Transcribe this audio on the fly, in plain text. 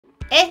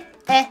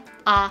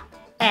ah.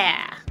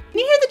 Can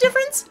you hear the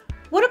difference?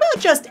 What about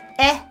just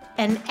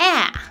and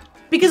ah?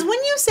 Because when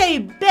you say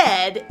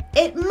bed,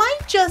 it might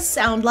just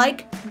sound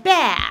like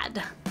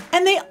bad.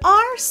 And they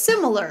are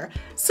similar,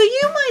 so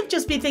you might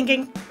just be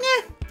thinking,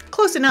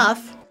 close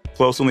enough.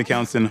 Close only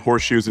counts in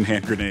horseshoes and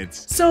hand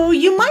grenades. So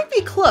you might be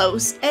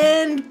close,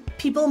 and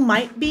people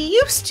might be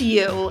used to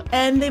you,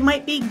 and they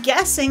might be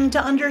guessing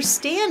to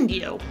understand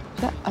you.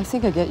 Yeah, I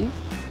think I get you.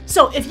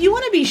 So if you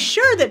want to be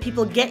sure that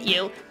people get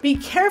you, be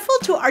careful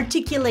to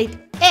articulate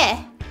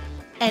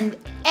and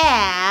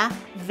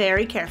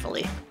very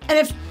carefully. And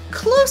if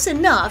close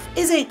enough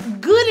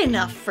isn't good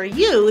enough for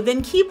you,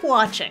 then keep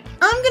watching.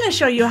 I'm going to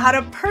show you how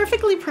to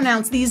perfectly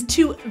pronounce these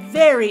two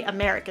very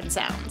American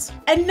sounds.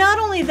 And not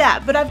only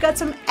that, but I've got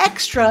some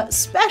extra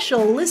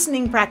special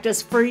listening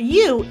practice for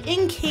you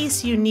in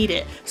case you need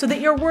it, so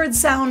that your words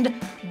sound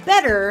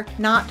better,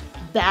 not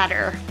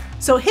badder.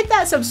 So hit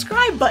that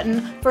subscribe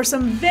button for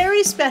some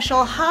very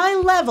special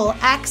high-level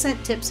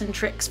accent tips and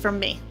tricks from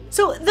me.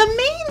 So the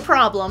main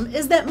problem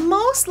is that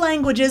most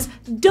languages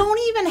don't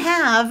even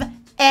have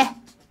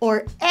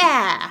or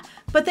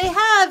but they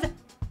have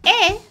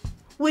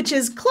which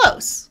is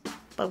close.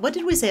 But what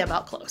did we say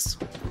about close?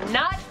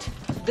 Not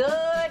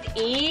good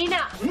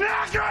enough.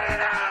 Not good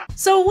enough!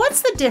 So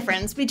what's the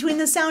difference between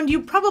the sound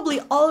you probably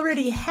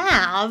already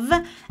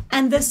have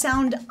and the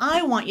sound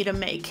I want you to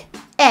make?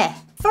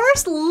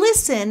 First,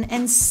 listen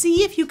and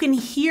see if you can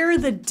hear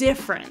the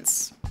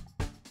difference.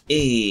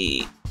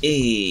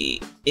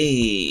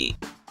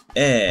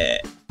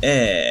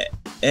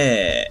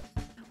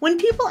 When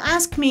people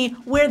ask me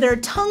where their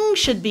tongue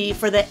should be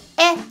for the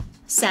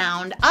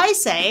sound, I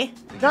say,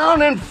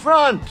 down in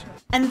front.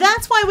 And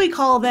that's why we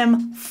call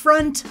them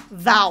front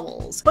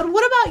vowels. But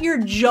what about your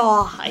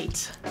jaw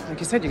height? Like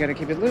you said, you gotta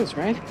keep it loose,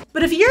 right?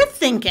 But if you're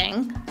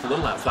thinking, a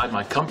little outside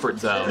my comfort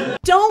zone,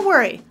 don't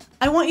worry.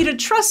 I want you to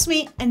trust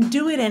me and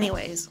do it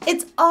anyways.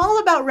 It's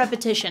all about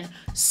repetition.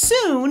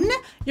 Soon,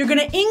 you're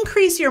gonna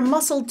increase your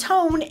muscle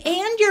tone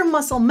and your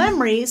muscle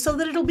memory so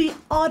that it'll be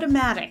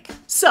automatic.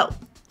 So,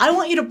 I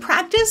want you to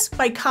practice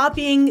by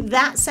copying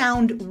that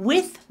sound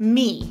with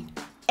me.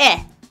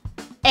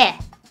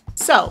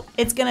 So,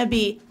 it's gonna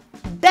be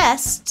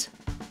best,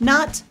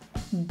 not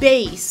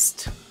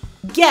based.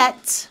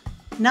 Get,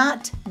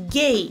 not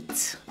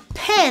gate.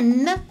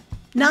 Pen,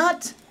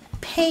 not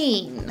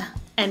pain.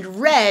 And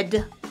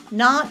red,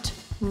 not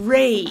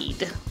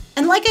raid.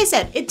 And like I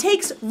said, it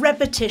takes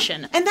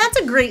repetition. And that's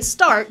a great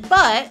start,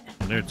 but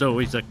there's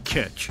always a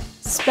catch.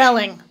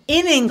 Spelling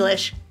in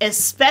English,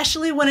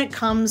 especially when it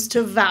comes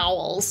to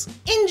vowels.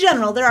 In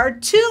general, there are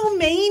two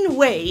main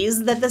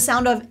ways that the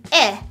sound of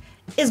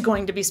is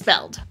going to be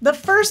spelled. The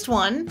first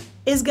one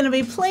is going to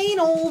be plain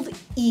old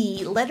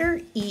E, letter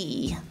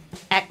E.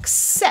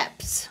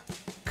 Accept,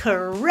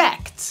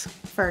 correct,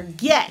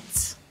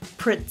 forget,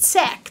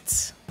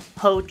 protect,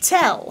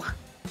 hotel,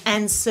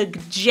 and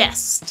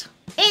suggest.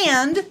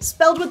 And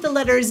spelled with the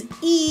letters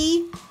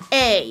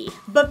E-A.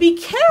 But be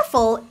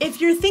careful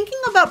if you're thinking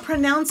about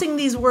pronouncing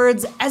these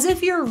words as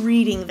if you're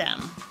reading them.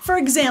 For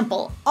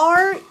example,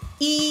 R-E-A-D-Y,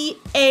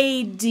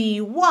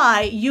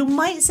 you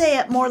might say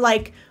it more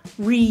like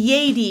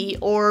Riady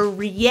or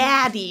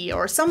Riady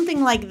or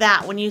something like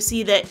that when you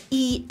see the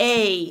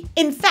E-A.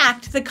 In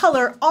fact, the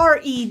color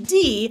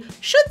R-E-D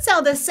should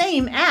sound the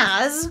same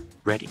as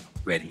ready.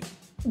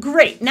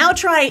 Great, now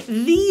try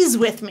these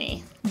with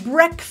me.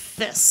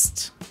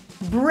 Breakfast,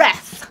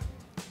 breath,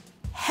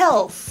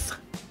 health,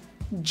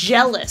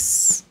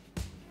 jealous,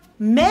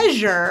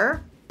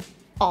 measure,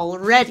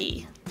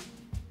 already.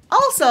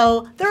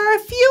 Also, there are a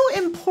few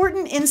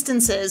important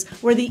instances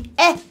where the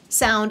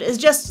sound is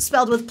just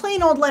spelled with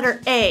plain old letter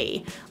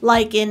A,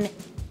 like in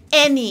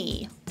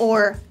any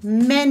or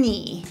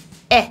many,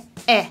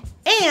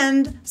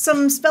 and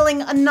some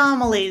spelling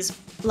anomalies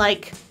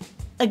like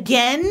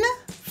again,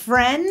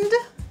 friend,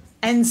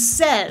 and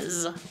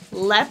says,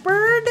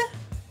 leopard.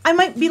 I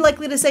might be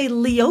likely to say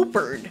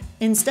leopard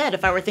instead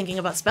if I were thinking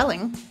about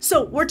spelling.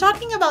 So we're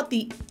talking about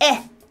the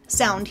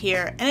sound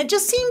here, and it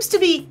just seems to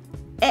be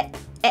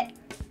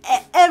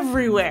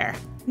everywhere.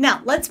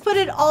 Now let's put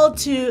it all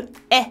together.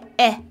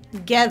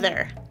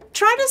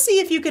 Try to see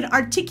if you can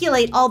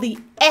articulate all the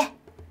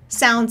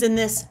sounds in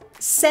this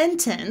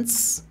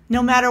sentence,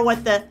 no matter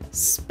what the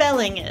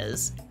spelling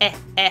is.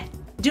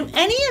 Do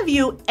any of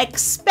you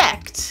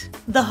expect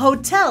the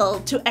hotel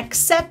to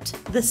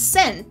accept the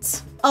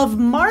scent of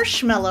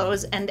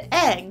marshmallows and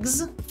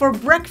eggs for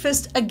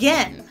breakfast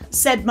again,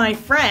 said my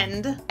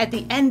friend at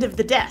the end of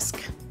the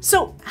desk.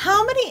 So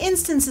how many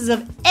instances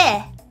of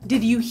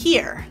did you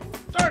hear?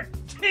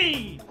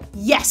 13!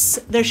 Yes,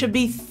 there should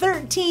be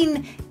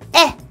 13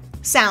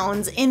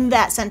 sounds in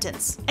that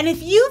sentence. And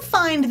if you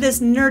find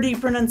this nerdy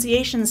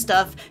pronunciation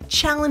stuff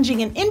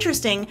challenging and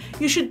interesting,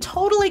 you should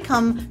totally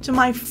come to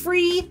my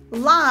free,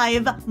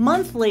 live,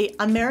 monthly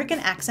American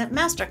Accent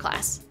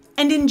Masterclass.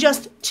 And in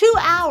just 2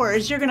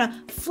 hours, you're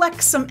gonna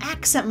flex some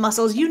accent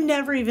muscles you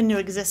never even knew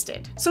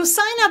existed. So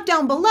sign up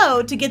down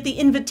below to get the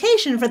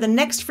invitation for the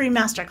next free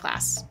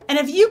masterclass. And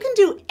if you can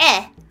do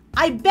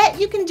I bet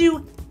you can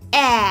do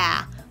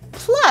ah.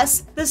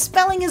 Plus, the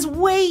spelling is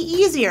way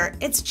easier.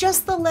 It's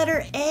just the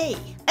letter A.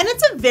 And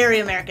it's a very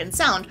American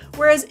sound,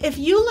 whereas if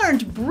you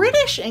learned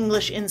British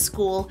English in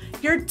school,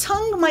 your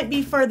tongue might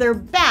be further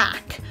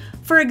back.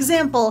 For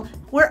example,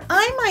 where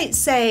I might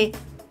say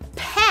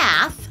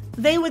path,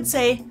 they would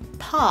say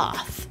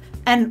path.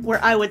 And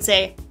where I would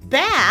say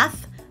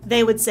bath,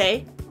 they would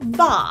say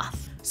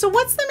bath. So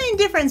what's the main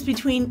difference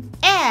between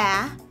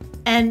ah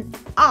and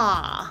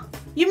ah?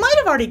 You might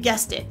have already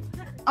guessed it.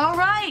 All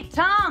right,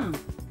 tongue.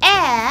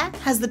 Ah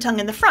has the tongue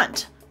in the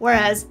front,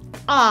 whereas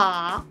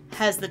ah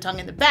has the tongue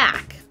in the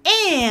back.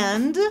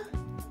 And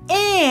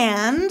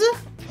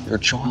your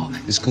jaw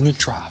is gonna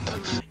drop.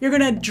 you're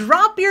gonna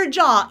drop your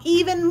jaw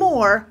even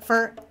more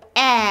for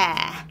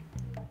ah,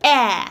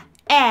 ah,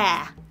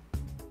 ah,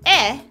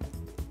 eh,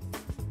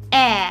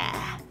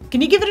 ah.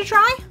 Can you give it a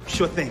try?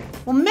 Sure thing.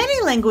 Well,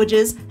 many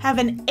languages have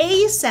an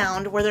A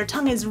sound where their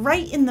tongue is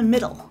right in the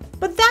middle.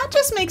 But that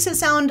just makes it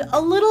sound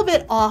a little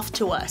bit off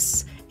to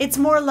us. It's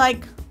more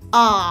like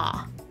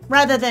ah,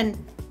 rather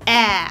than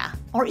ah,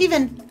 or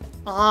even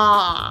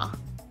ah,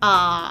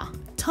 ah.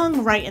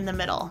 Tongue right in the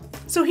middle.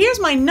 So here's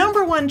my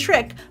 #1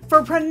 trick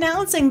for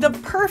pronouncing the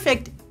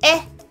perfect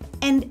eh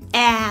and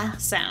ah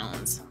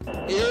sounds.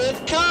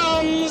 It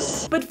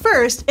comes! But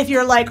first, if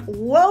you're like,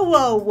 whoa,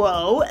 whoa,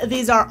 whoa,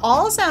 these are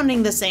all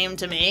sounding the same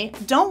to me,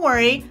 don't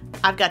worry,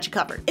 I've got you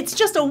covered. It's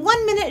just a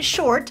 1-minute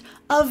short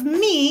of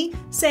me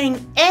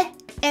saying eh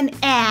and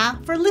ah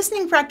for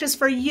listening practice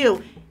for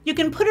you. You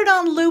can put it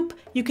on loop,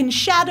 you can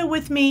shadow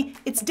with me,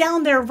 it's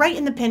down there right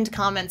in the pinned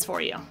comments for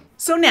you.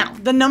 So now,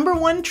 the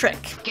 #1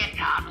 trick. Get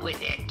on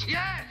with it.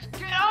 Yes,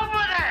 get on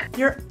with it.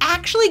 You're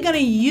actually gonna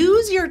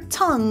use your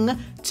tongue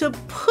to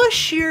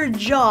push your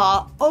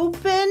jaw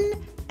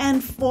open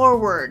and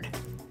forward.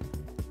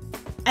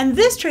 And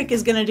this trick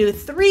is gonna do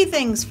 3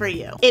 things for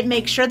you. It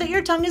makes sure that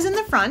your tongue is in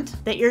the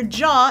front, that your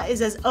jaw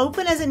is as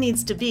open as it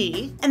needs to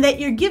be, and that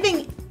you're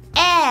giving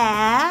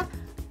ah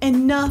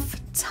enough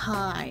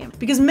time.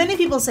 Because many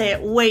people say it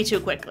way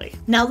too quickly.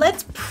 Now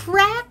let's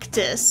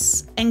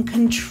practice and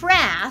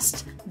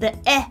contrast the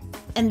eh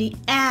and the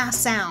ah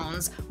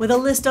sounds with a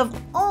list of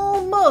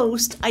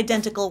almost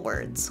identical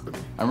words.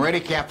 I'm ready,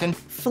 Captain.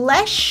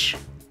 Flesh,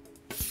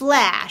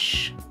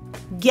 flash,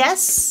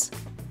 guess,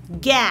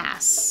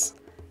 gas,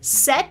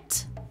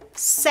 set,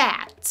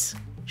 sat,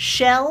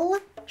 shell,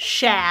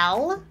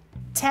 shall,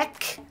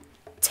 tech,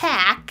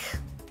 tack,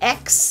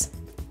 X,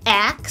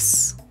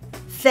 axe,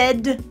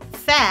 fed,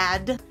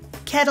 fad,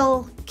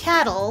 kettle,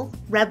 cattle,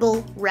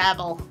 rebel,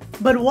 rabble.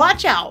 But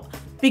watch out,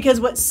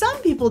 because what some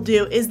people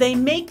do is they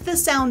make the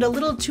sound a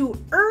little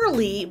too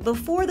early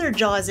before their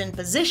jaw is in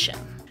position.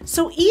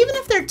 So even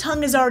if their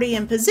tongue is already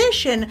in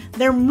position,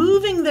 they're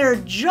moving their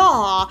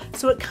jaw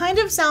so it kind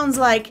of sounds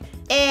like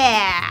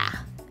eh,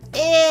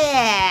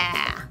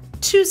 eh.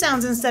 2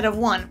 sounds instead of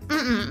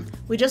 1.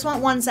 We just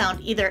want 1 sound,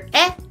 either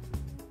eh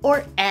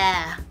or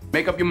eh.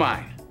 Make up your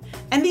mind.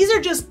 And these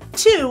are just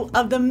 2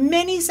 of the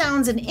many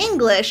sounds in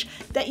English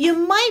that you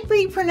might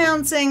be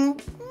pronouncing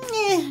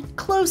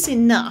close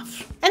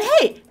enough. And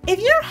hey, if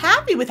you're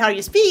happy with how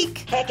you speak,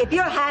 Heck, if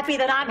you're happy,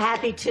 then I'm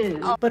happy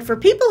too. but for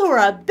people who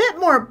are a bit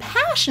more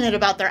passionate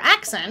about their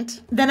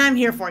accent, then I'm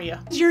here for you.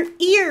 Your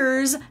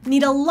ears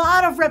need a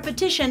lot of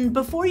repetition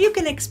before you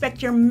can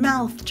expect your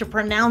mouth to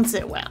pronounce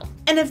it well.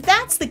 And if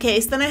that's the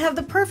case, then I have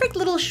the perfect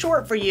little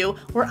short for you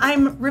where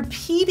I'm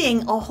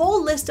repeating a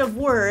whole list of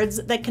words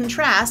that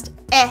contrast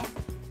eh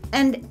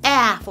and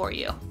ah for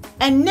you.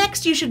 And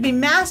next you should be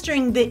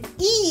mastering the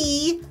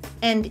E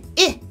and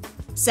I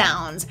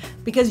sounds,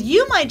 because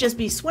you might just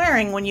be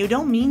swearing when you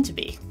don't mean to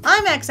be.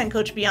 I'm Accent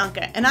Coach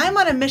Bianca, and I'm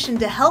on a mission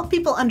to help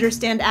people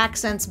understand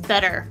accents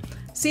better.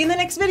 See you in the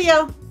next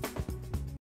video.